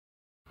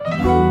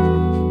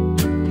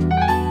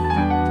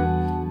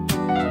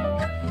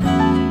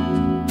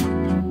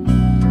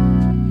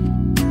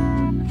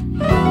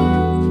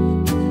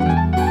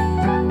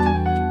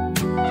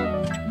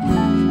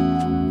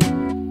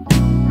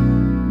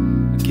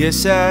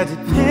Guess I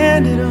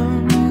depended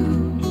on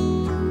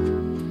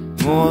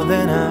you more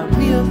than I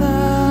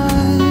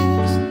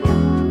realized.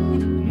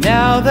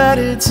 Now that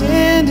it's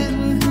ended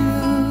with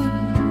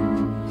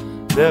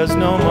you, there's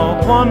no more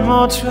one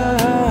more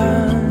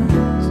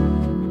tries.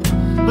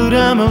 But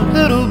I'm a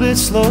little bit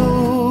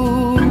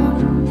slow,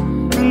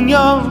 and you're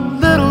a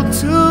little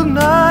too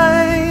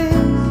nice.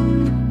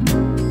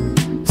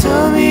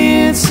 Tell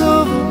me it's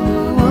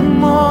over one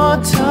more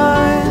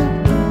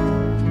time.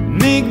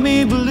 Make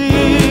me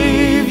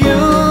believe you.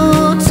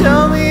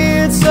 Tell me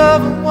it's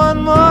over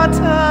one more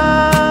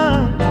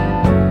time,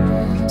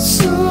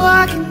 so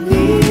I can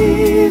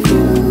leave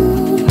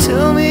you.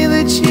 Tell me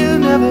that you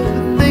never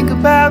think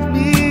about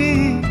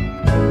me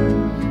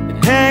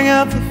and hang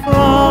up the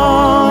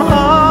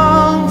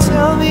phone.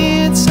 Tell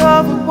me it's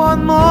over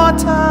one more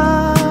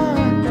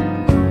time,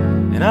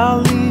 and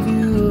I'll leave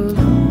you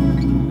alone.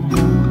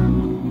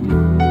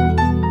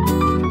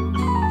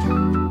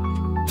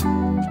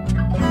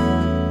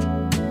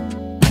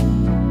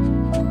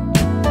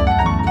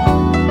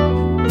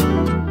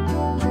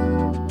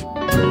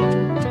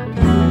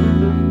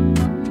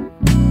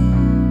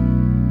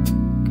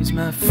 'Cause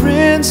my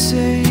friends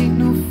say ain't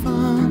no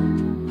fun,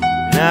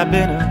 and I've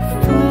been a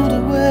fool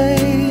to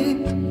wait,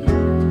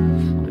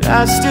 but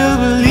I still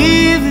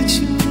believe that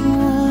you're the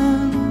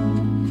one.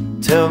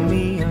 Tell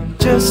me I'm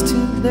just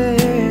too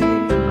late,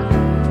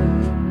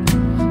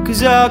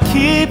 'cause I'll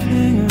keep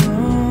hanging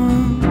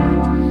on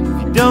if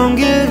you don't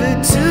give it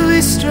to me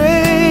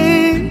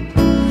straight.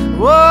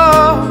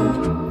 Whoa,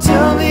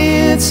 tell me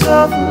it's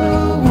over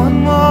one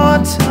more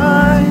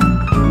time.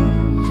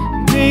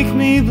 Make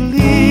me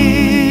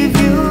believe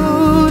you.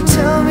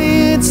 Tell me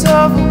it's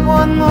over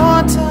one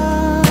more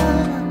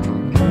time,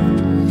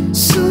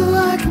 so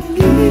I can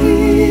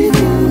leave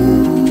you.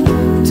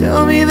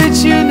 Tell me that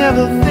you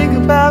never think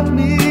about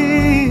me.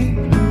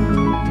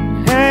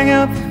 Hang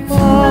up the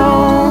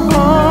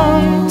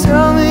phone.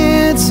 Tell me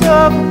it's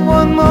over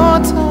one more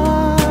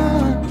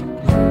time,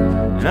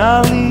 and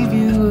I'll leave